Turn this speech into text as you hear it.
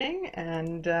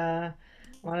and I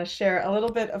want to share a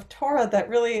little bit of Torah that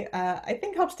really, I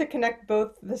think, helps to connect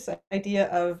both this idea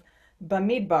of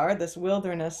Bmidbar, this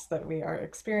wilderness that we are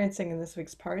experiencing in this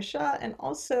week's Parsha, and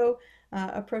also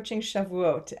approaching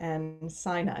Shavuot and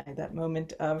Sinai, that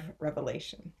moment of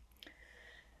revelation.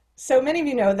 So many of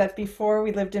you know that before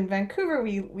we lived in Vancouver,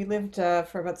 we lived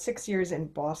for about 6 years in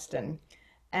Boston.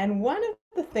 And one of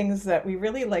the things that we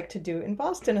really like to do in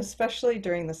Boston, especially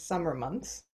during the summer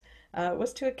months,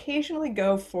 was to occasionally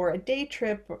go for a day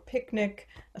trip or picnic,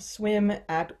 a swim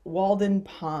at Walden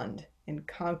Pond in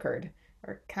Concord,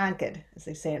 or Concord, as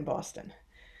they say in Boston.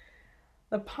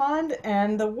 The pond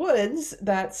and the woods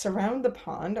that surround the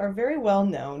pond are very well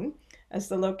known as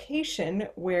the location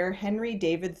where Henry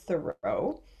David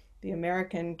Thoreau, the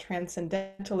American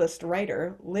transcendentalist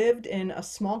writer, lived in a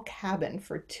small cabin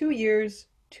for 2 years,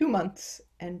 2 months,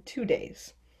 and 2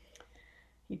 days.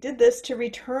 He did this to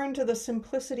return to the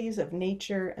simplicities of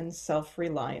nature and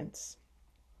self-reliance.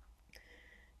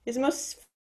 His most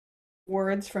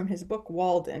words from his book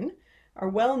Walden are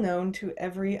well known to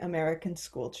every American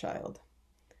schoolchild.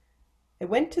 I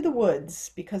went to the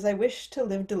woods because I wished to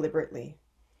live deliberately,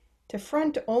 to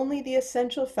front only the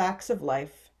essential facts of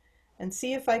life and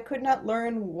see if I could not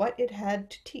learn what it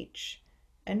had to teach,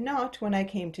 and not, when I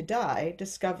came to die,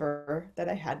 discover that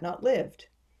I had not lived.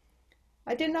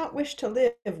 I did not wish to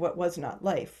live what was not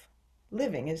life.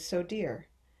 Living is so dear.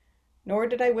 Nor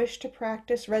did I wish to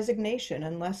practice resignation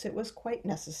unless it was quite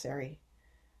necessary.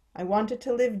 I wanted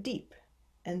to live deep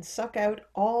and suck out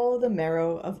all the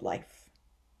marrow of life.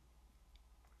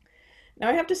 Now,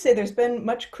 I have to say there's been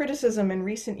much criticism in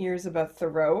recent years about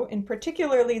Thoreau, in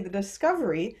particularly the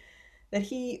discovery that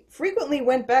he frequently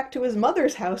went back to his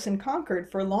mother's house in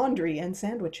Concord for laundry and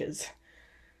sandwiches.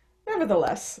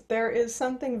 Nevertheless, there is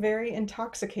something very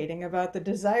intoxicating about the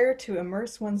desire to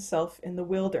immerse oneself in the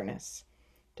wilderness,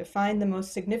 to find the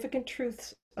most significant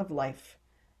truths of life,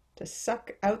 to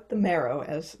suck out the marrow,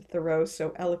 as Thoreau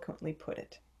so eloquently put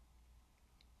it.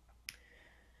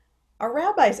 Our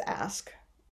rabbis ask,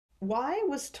 why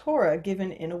was Torah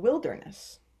given in a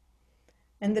wilderness?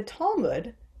 And the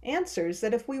Talmud answers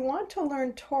that if we want to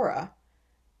learn Torah,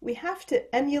 we have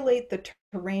to emulate the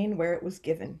terrain where it was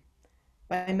given,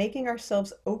 by making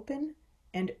ourselves open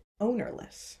and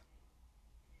ownerless.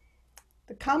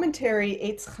 The commentary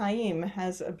Eitz Chaim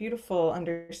has a beautiful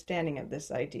understanding of this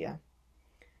idea.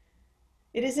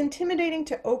 It is intimidating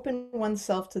to open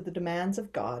oneself to the demands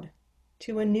of God,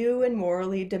 to a new and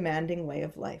morally demanding way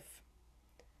of life.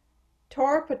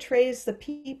 Torah portrays the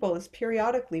people as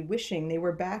periodically wishing they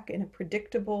were back in a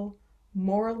predictable,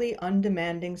 morally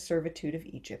undemanding servitude of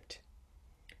Egypt.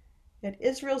 Yet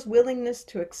Israel's willingness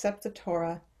to accept the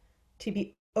Torah, to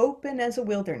be open as a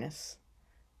wilderness,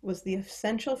 was the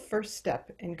essential first step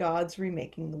in God's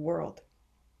remaking the world.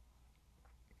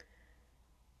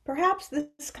 Perhaps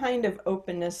this kind of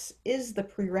openness is the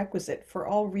prerequisite for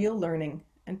all real learning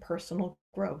and personal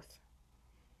growth.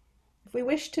 If we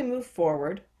wish to move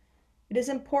forward, it is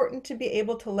important to be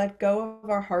able to let go of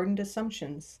our hardened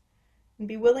assumptions and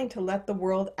be willing to let the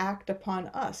world act upon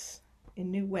us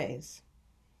in new ways.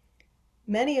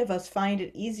 Many of us find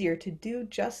it easier to do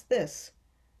just this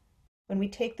when we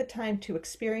take the time to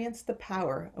experience the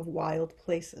power of wild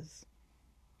places.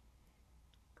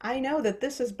 I know that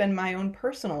this has been my own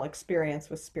personal experience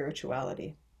with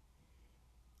spirituality.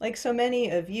 Like so many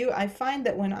of you, I find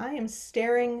that when I am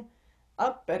staring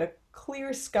up at a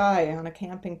clear sky on a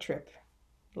camping trip,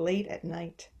 late at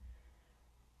night,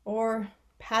 or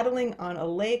paddling on a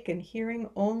lake and hearing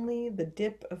only the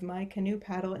dip of my canoe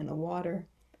paddle in the water,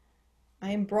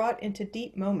 I am brought into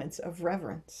deep moments of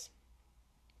reverence.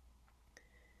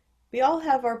 We all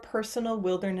have our personal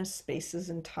wilderness spaces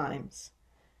and times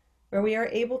where we are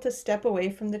able to step away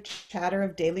from the chatter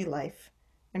of daily life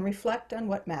and reflect on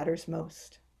what matters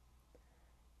most.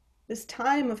 This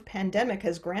time of pandemic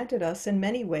has granted us, in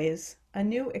many ways, a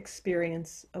new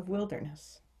experience of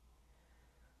wilderness.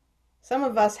 Some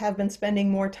of us have been spending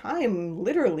more time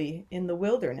literally in the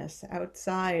wilderness,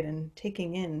 outside and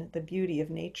taking in the beauty of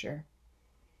nature.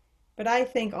 But I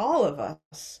think all of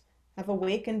us have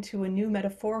awakened to a new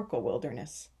metaphorical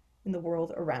wilderness in the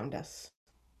world around us.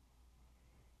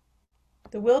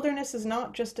 The wilderness is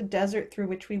not just a desert through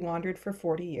which we wandered for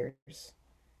 40 years.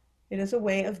 It is a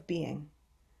way of being,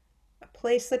 a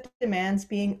place that demands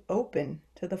being open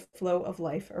to the flow of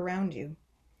life around you,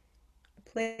 a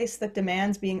place that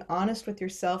demands being honest with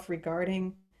yourself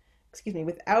without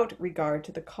regard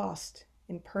to the cost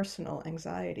in personal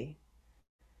anxiety,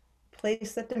 a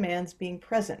place that demands being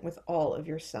present with all of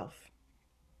yourself.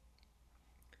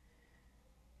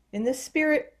 In this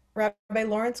spirit, Rabbi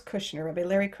Larry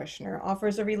Kushner,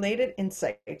 offers a related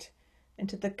insight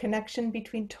into the connection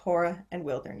between Torah and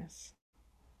wilderness.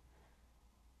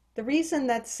 The reason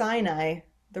that Sinai,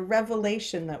 the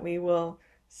revelation that we will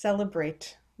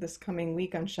celebrate this coming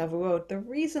week on Shavuot, the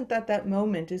reason that that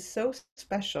moment is so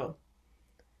special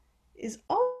is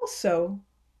also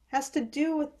has to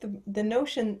do with the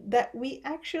notion that we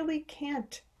actually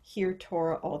can't hear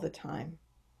Torah all the time.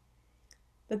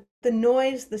 That the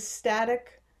noise, the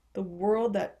static, the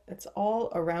world that's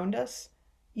all around us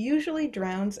usually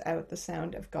drowns out the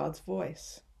sound of God's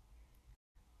voice.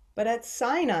 But at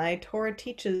Sinai, Torah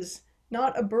teaches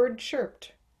not a bird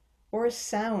chirped or a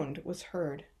sound was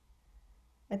heard.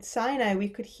 At Sinai, we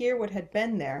could hear what had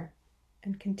been there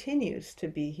and continues to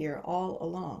be here all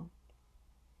along.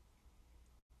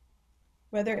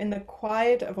 Whether in the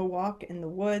quiet of a walk in the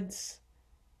woods,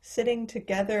 sitting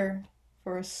together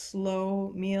for a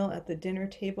slow meal at the dinner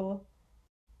table,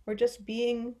 or just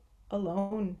being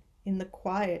alone in the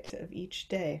quiet of each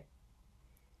day,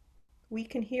 we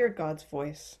can hear God's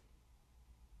voice.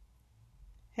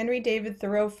 Henry David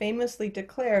Thoreau famously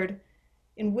declared,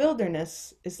 "In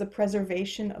wilderness is the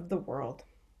preservation of the world."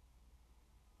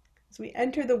 As we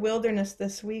enter the wilderness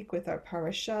this week with our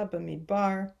parashah,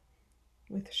 Bmidbar,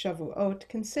 with Shavuot,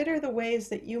 consider the ways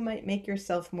that you might make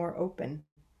yourself more open,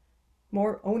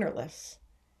 more ownerless,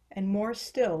 and more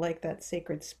still like that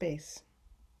sacred space.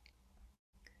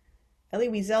 Elie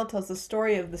Wiesel tells the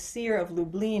story of the seer of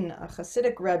Lublin, a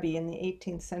Hasidic Rabbi in the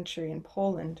 18th century in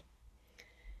Poland. He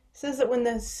says that when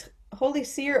the holy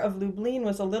seer of Lublin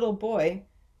was a little boy,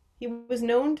 he was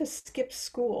known to skip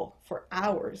school for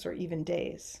hours or even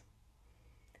days.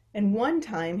 And one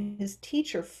time, his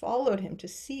teacher followed him to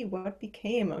see what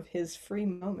became of his free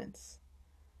moments.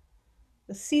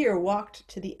 The seer walked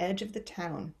to the edge of the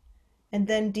town and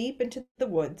then deep into the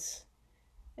woods,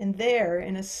 and there,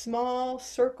 in a small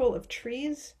circle of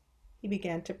trees, he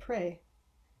began to pray.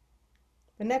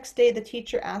 The next day, the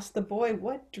teacher asked the boy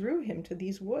what drew him to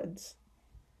these woods.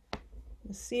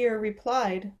 The seer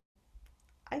replied,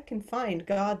 "I can find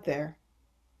God there."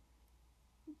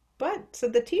 "But,"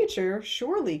 said the teacher,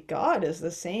 "surely God is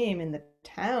the same in the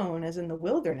town as in the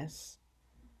wilderness."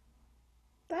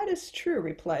 "That is true,"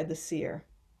 replied the seer,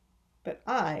 "but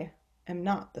I am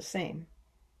not the same."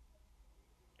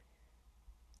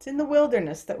 It's in the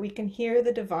wilderness that we can hear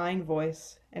the divine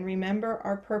voice and remember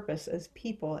our purpose as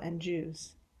people and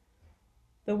Jews.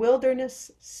 The wilderness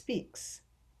speaks,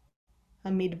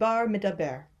 Bmidbar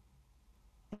medaber,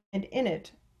 and in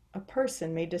it a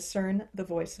person may discern the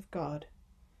voice of God.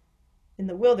 In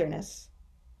the wilderness,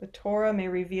 the Torah may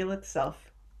reveal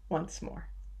itself once more.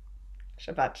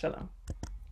 Shabbat Shalom.